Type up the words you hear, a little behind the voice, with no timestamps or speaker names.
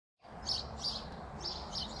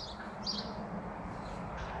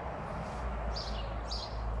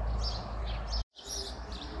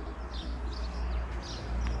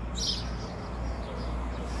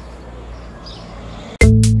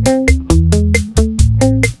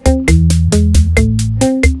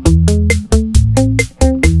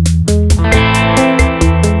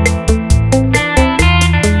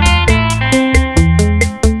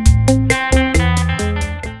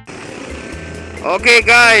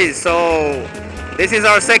guys, so this is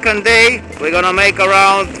our second day. We're gonna make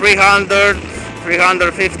around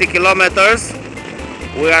 350 kilometers.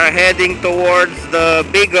 We are heading towards the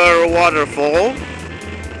Bigar Waterfall.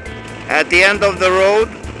 At the end of the road,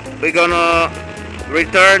 we're gonna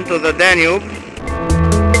return to the Danube.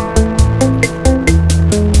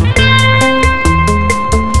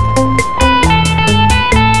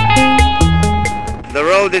 The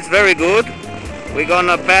road is very good. We're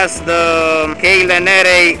gonna pass the Cheile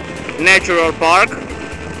Nerei Natural Park,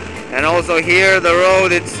 and also here the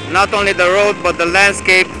road, it's not only the road but the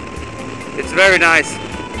landscape, it's very nice.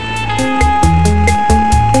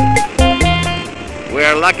 We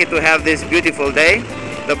are lucky to have this beautiful day.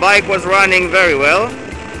 The bike was running very well.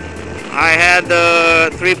 I had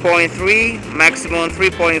 3.3, maximum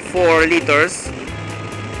 3.4 liters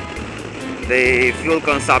the fuel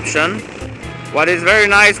consumption. What is very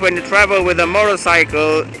nice when you travel with a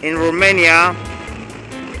motorcycle in Romania,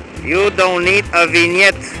 you don't need a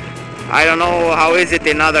vignette. I don't know how is it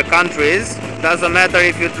in other countries. Doesn't matter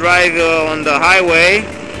if you drive on the highway,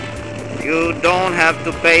 you don't have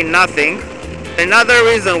to pay nothing. Another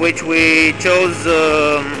reason which we chose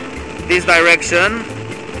this direction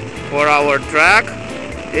for our track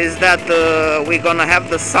is that we're gonna have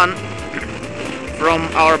the sun from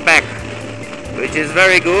our back, which is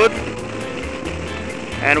very good,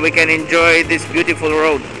 and we can enjoy this beautiful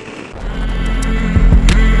road.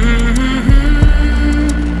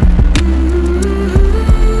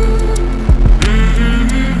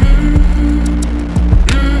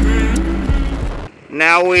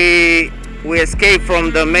 Now we escape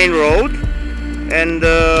from the main road, and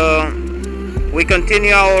we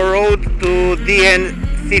continue our road to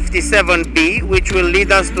NC750X, which will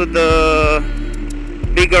lead us to the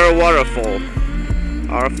Bigar Waterfall,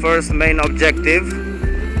 our first main objective.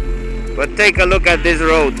 But take a look at this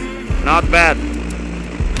road, not bad.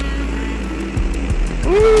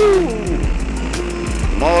 Woo!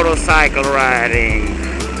 Motorcycle riding.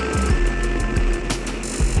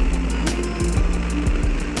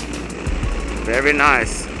 Very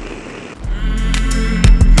nice.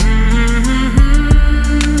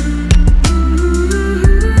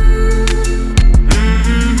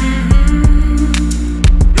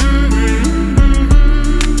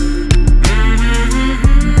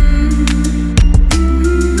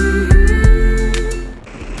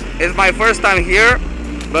 It's my first time here,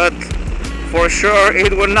 but for sure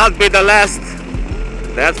it will not be the last.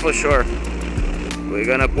 That's for sure. We're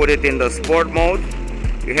gonna put it in the sport mode.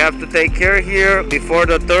 You have to take care here before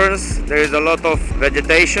the turns. There is a lot of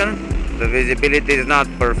vegetation. The visibility is not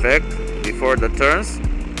perfect before the turns.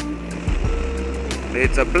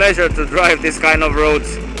 It's a pleasure to drive this kind of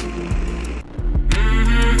roads.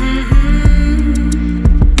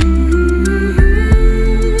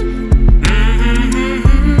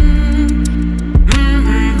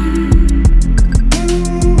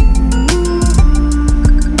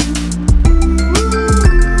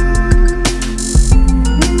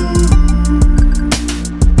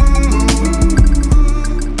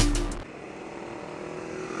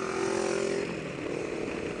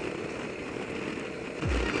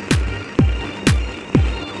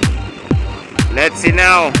 Let's see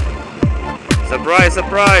now. Surprise,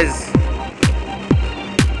 surprise.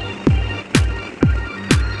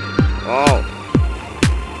 Wow.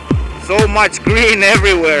 So much green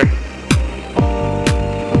everywhere.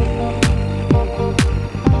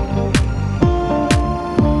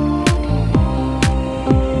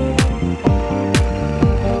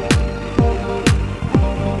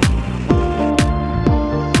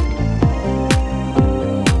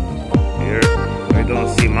 Here we don't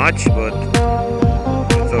see much, but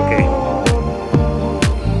it's okay.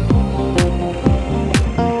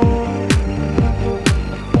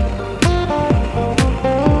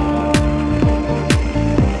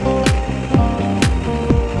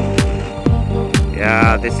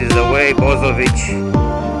 Yeah, this is the way, Bozovic.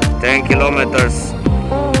 10 kilometers.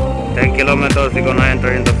 10 kilometers we're gonna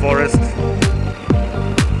enter in the forest.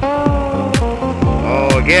 Oh,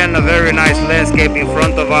 again a very nice landscape in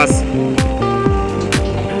front of us.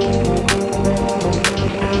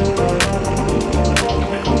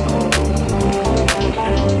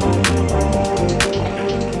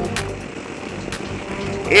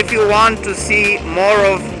 If you want to see more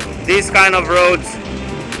of these kind of roads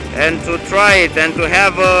and to try it and to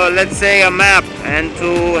have let's say a map and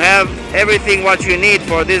to have everything what you need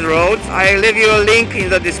for these roads, I leave you a link in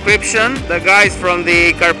the description. The guys from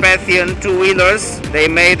the Carpathian two-wheelers, they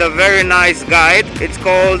made a very nice guide. It's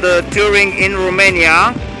called Touring in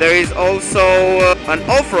Romania. There is also an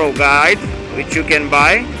off-road guide which you can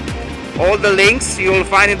buy. All the links you will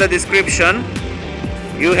find in the description.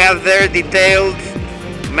 You have there detailed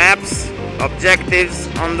maps, objectives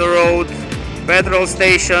on the road, petrol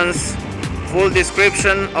stations, full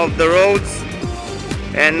description of the roads,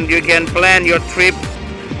 and you can plan your trip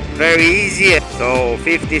very easy. So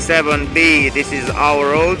 57B, this is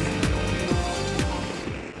our road.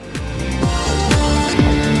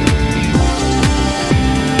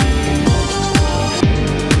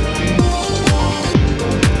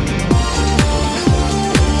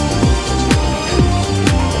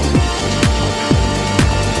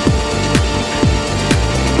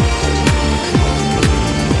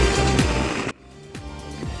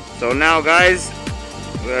 So now guys,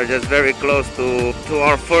 we are just very close to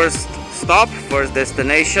our first stop, first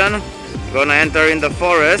destination. Gonna enter in the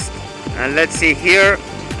forest and let's see here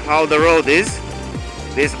how the road is.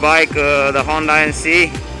 This bike, the Honda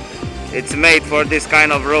NC, it's made for this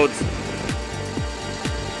kind of roads.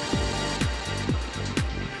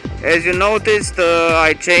 As you noticed,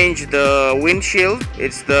 I changed the windshield.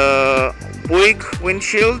 It's the Buick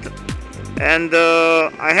windshield, and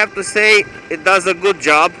I have to say it does a good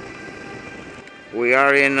job. We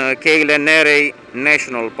are in Cheile Nerei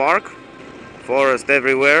National Park, forest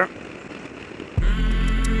everywhere.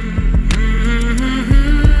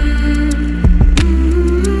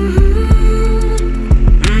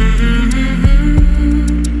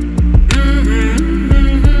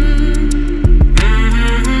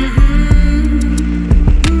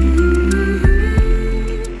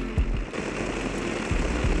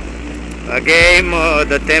 Again,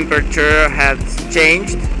 the temperature has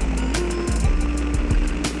changed.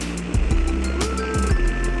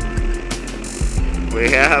 We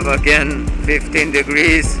have again 15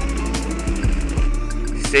 degrees,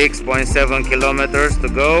 6.7 kilometers to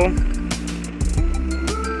go.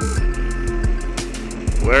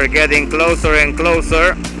 We're getting closer and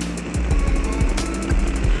closer.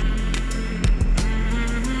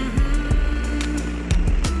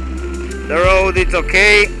 The road is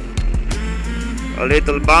okay, a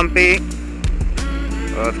little bumpy,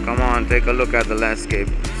 but come on, take a look at the landscape.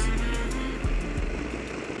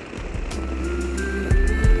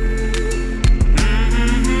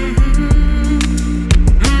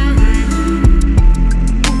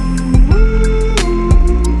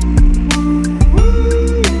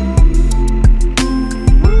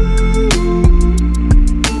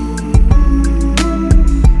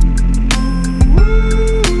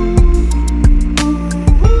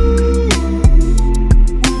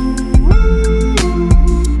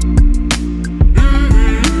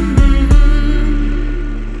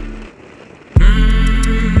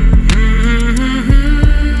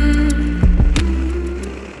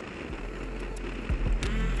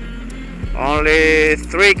 Only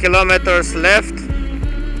 3 kilometers left.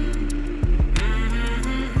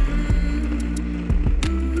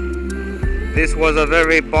 This was a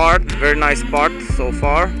very nice part so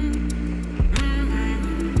far.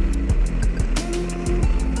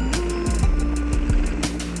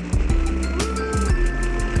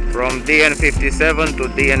 From DN57 to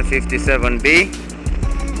DN57B.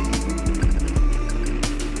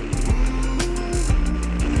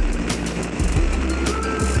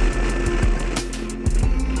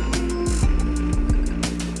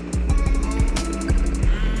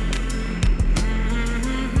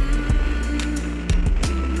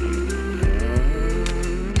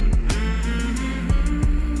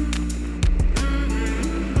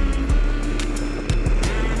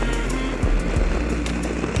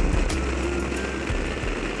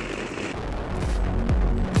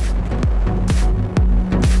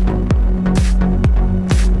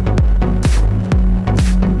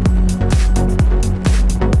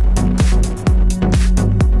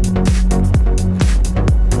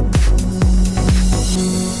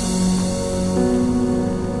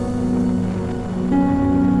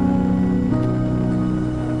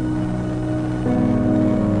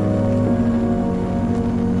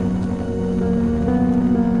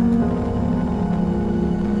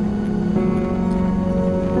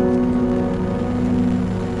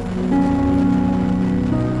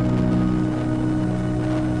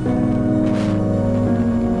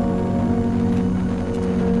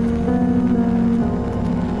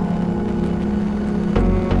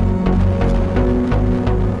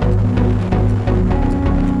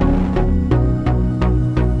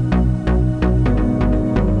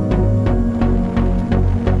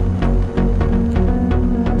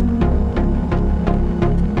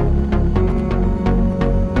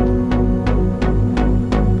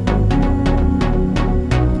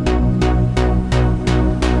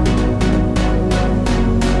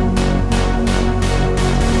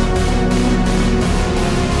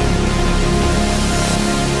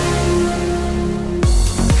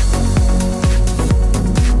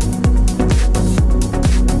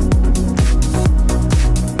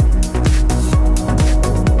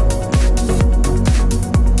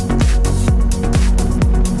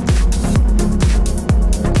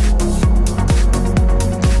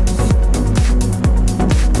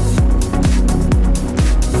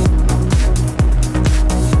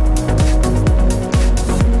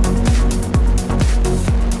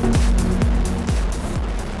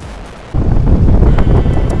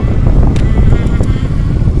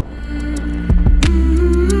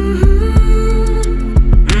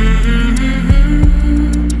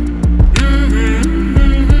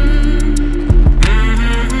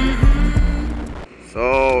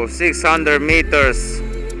 600 meters,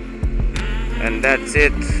 and that's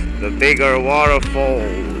it. The Bigar Waterfall,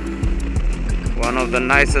 one of the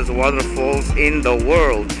nicest waterfalls in the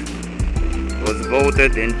world, was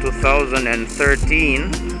voted in 2013,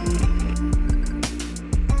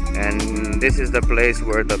 and this is the place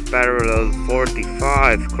where the parallel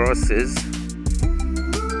 45 crosses.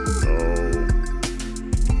 So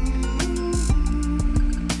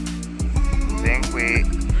I think we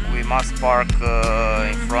must park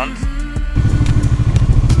in front.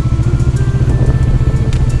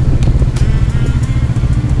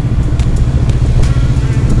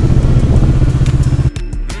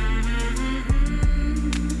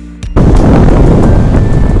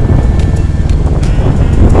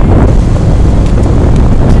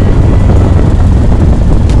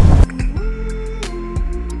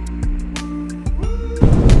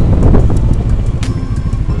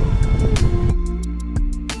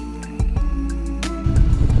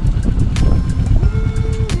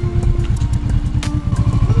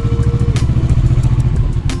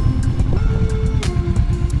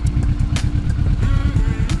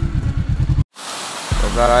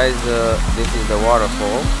 Guys, this is the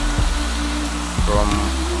waterfall from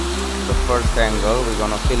the first angle. We're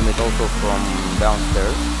gonna film it also from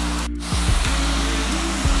downstairs.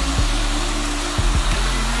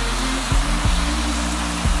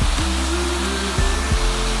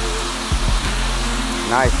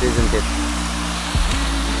 Nice, isn't it?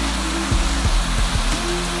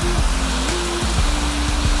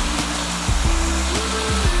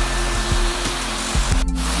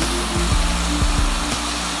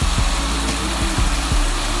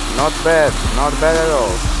 Not bad at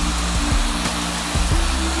all.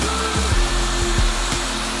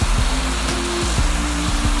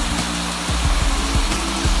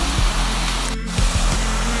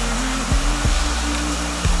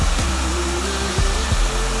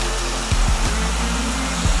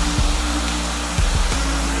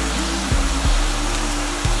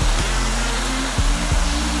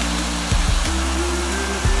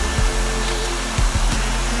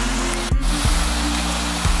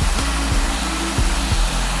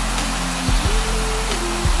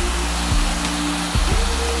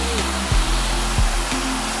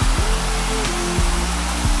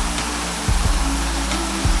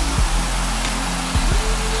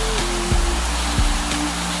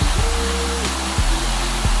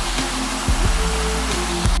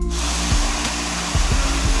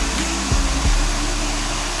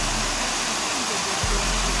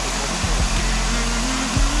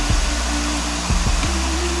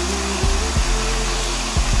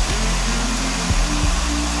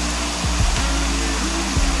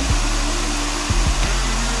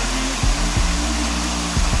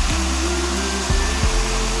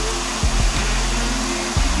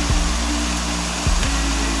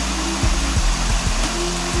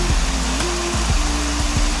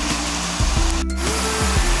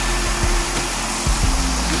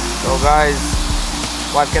 So guys,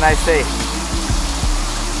 what can I say?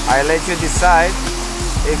 I let you decide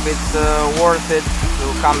if it's worth it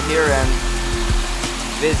to come here and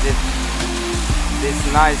visit this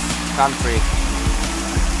nice country.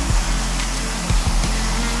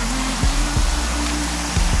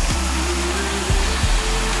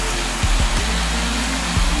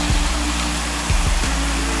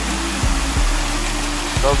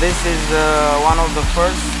 So this is one of the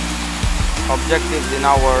first objectives in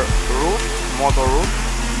our route, motor route,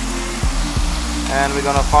 and we're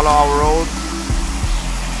gonna follow our road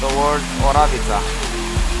towards Orsova.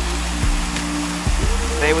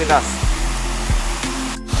 Stay with us.